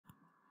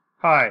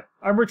Hi,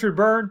 I'm Richard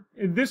Byrne.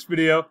 In this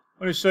video, I'm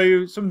going to show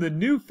you some of the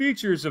new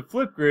features of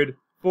Flipgrid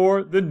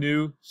for the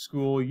new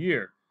school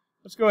year.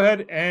 Let's go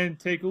ahead and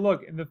take a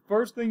look. And the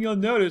first thing you'll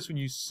notice when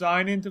you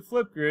sign into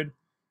Flipgrid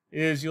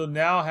is you'll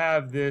now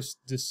have this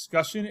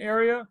discussion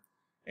area,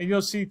 and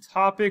you'll see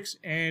topics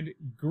and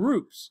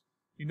groups.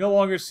 You no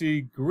longer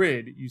see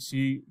grid, you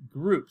see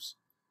groups.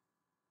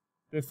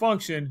 They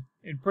function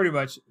in pretty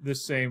much the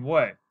same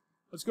way.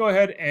 Let's go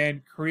ahead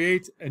and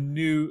create a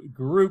new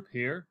group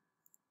here.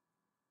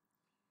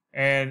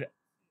 And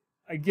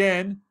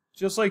again,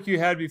 just like you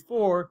had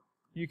before,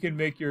 you can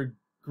make your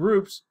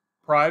groups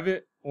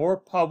private or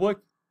public.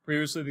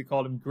 Previously they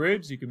called them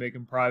grids. You can make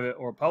them private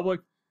or public.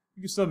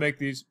 You can still make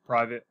these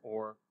private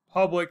or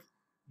public.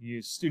 You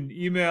use student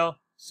email,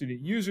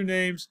 student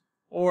usernames,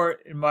 or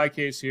in my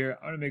case here,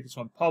 I'm going to make this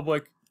one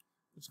public.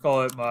 Let's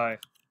call it my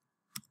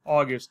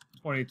August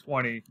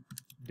 2020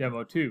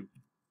 Demo 2.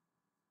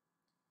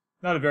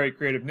 Not a very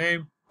creative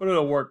name, but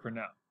it'll work for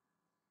now.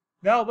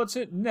 Now let's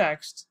hit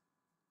next.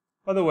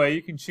 By the way,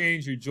 you can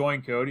change your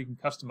join code. You can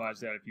customize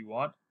that if you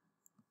want.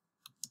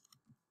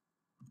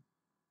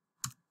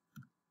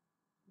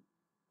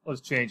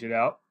 Let's change it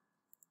out.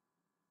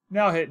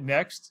 Now hit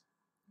next.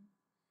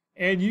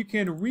 And you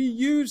can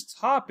reuse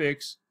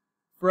topics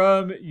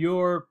from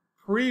your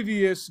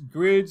previous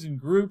grids and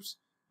groups.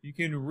 You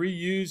can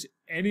reuse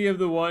any of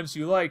the ones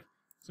you like.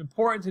 It's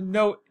important to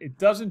note it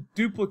doesn't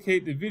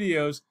duplicate the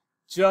videos,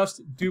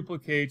 just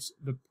duplicates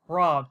the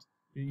prompt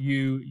that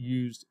you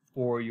used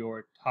for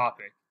your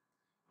topic.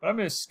 But I'm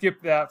going to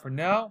skip that for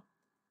now,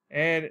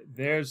 and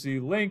there's the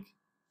link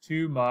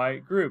to my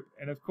group.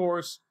 And of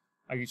course,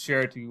 I can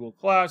share it to Google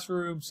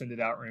Classroom, send it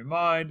out in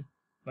Remind,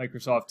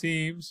 Microsoft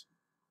Teams,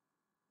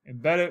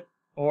 embed it,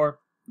 or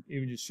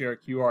even just share a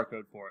QR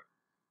code for it.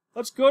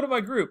 Let's go to my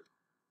group.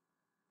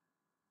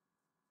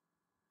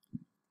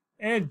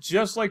 And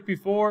just like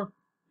before,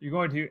 you're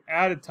going to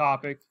add a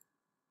topic.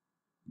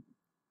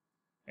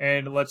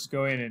 And let's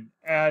go in and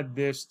add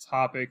this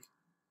topic.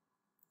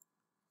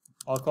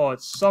 I'll call it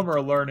Summer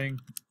Learning.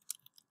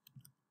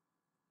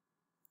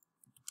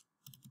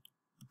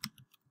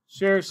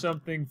 Share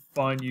something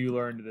fun you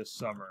learned this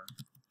summer.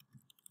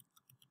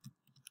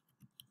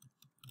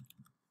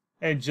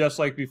 And just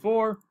like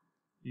before,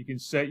 you can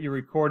set your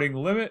recording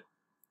limit.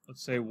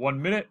 Let's say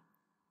 1 minute.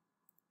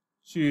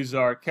 Choose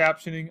our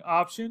captioning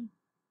option.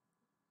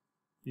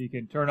 You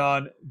can turn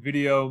on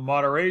video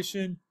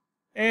moderation.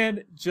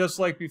 And just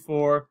like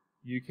before,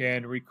 you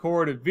can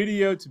record a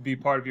video to be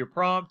part of your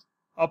prompt,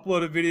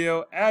 upload a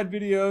video, add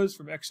videos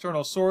from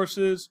external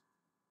sources,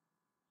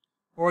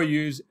 or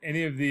use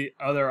any of the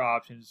other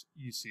options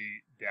you see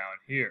down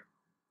here.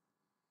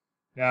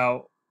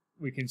 Now,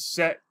 we can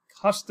set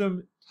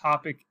custom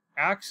topic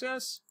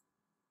access.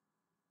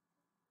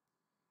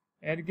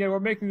 And again, we're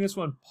making this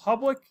one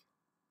public.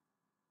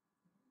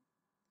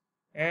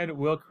 And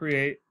we'll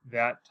create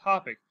that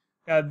topic.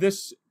 Now,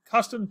 this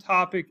custom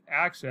topic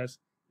access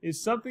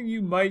is something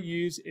you might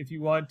use if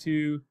you want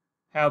to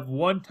have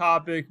one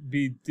topic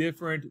be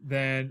different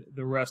than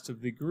the rest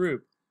of the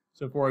group.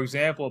 So for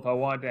example, if I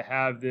wanted to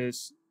have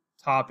this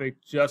topic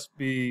just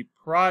be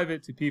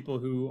private to people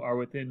who are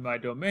within my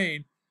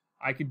domain,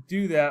 I could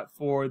do that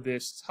for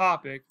this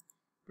topic.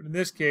 But in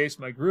this case,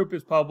 my group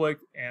is public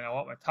and I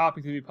want my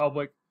topic to be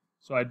public,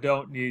 so I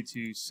don't need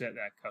to set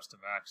that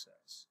custom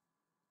access.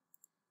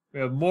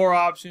 We have more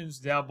options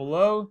down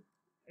below,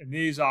 and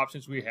these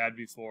options we had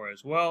before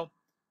as well.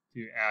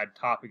 To add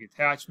topic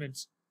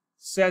attachments,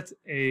 set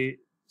a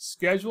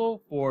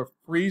schedule for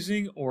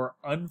freezing or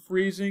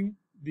unfreezing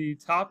the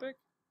topic.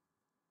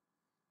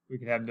 We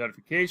can have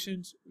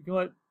notifications. We can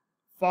let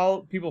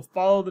people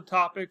follow the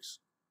topics.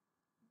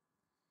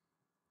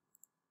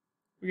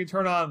 We can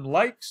turn on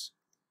likes.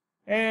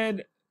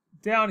 And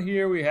down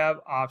here we have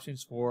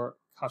options for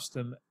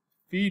custom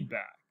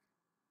feedback.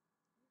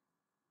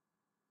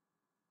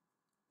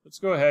 Let's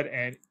go ahead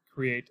and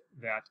create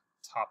that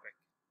topic.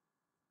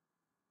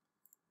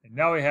 And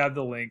now we have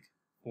the link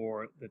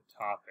for the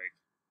topic.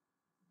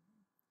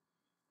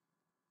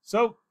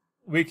 So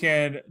we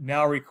can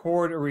now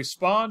record a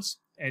response,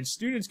 and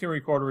students can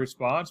record a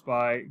response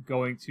by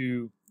going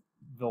to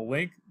the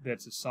link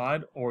that's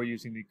assigned or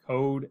using the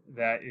code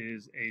that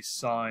is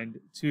assigned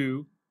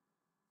to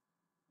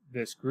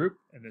this group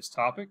and this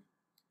topic.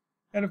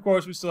 And of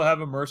course, we still have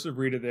immersive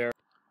reader there.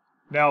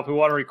 Now, if we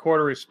want to record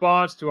a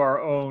response to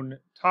our own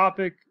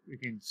topic, we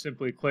can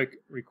simply click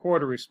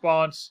Record a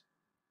Response,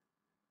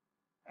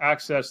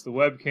 access the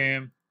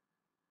webcam,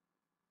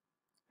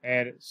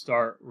 and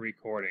start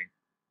recording.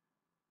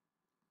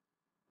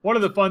 One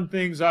of the fun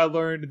things I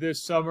learned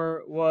this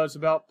summer was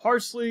about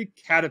parsley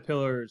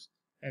caterpillars,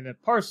 and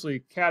that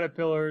parsley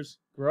caterpillars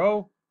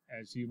grow,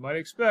 as you might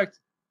expect,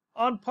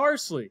 on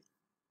parsley.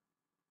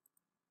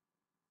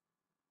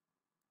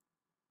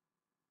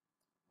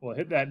 We'll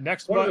hit that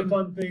next button. One of the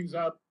fun things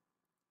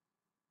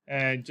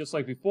and just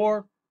like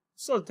before,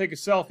 still take a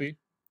selfie.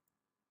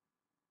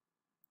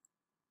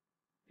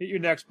 Hit your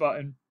next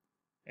button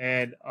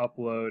and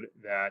upload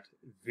that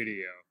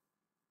video.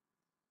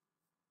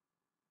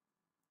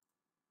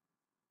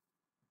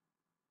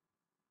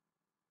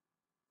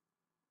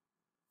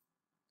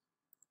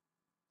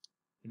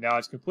 And now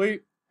it's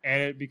complete,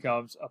 and it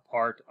becomes a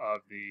part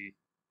of the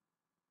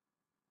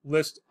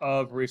list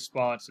of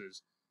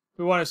responses. If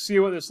we want to see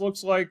what this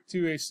looks like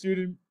to a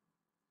student,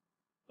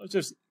 let's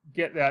just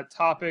get that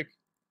topic.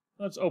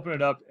 Let's open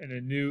it up in a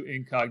new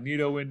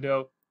incognito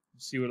window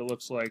and see what it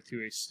looks like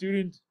to a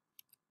student.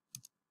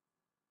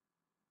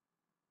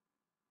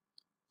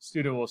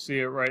 Student will see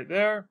it right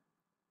there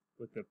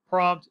with the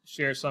prompt.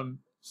 Share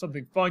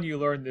something fun you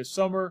learned this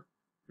summer.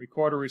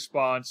 Record a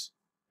response.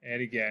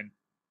 And again,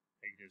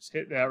 I can just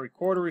hit that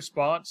record a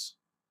response.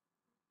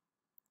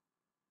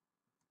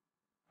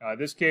 In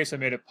this case, I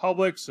made it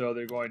public, so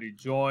they're going to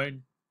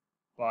join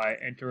by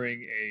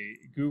entering a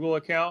Google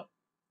account.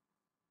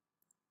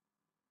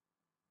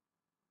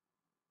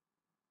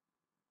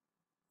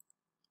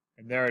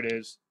 And there it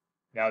is.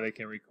 Now they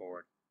can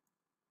record.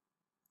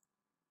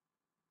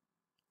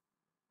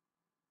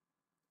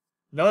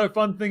 Another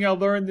fun thing I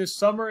learned this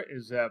summer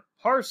is that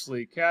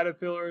parsley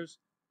caterpillars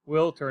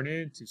will turn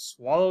into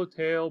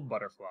swallowtail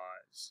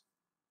butterflies.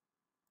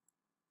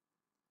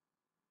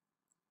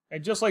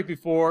 And just like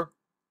before,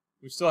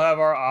 we still have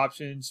our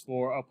options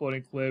for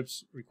uploading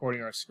clips,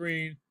 recording our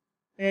screen,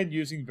 and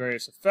using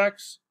various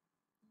effects,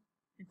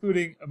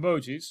 including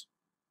emojis.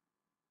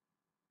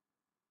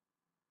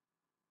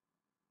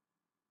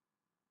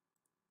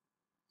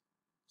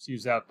 Let's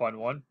use that fun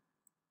one.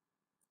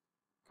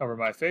 Cover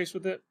my face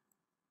with it.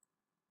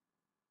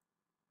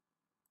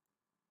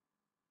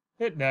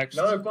 Hit next.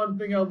 Another fun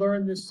thing I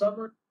learned this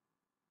summer.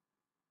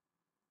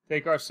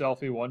 Take our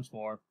selfie once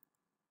more.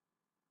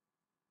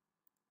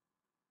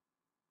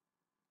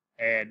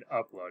 And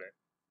upload it.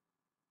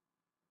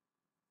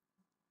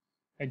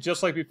 And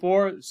just like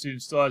before, the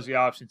student still has the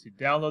option to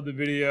download the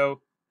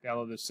video,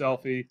 download the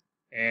selfie,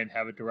 and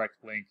have a direct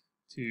link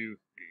to video.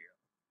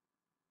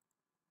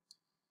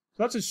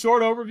 So that's a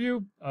short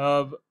overview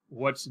of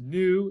what's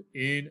new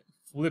in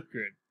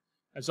Flipgrid.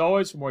 As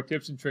always, for more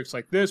tips and tricks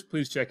like this,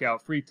 please check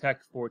out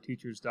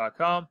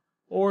freetech4teachers.com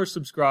or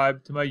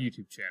subscribe to my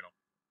YouTube channel.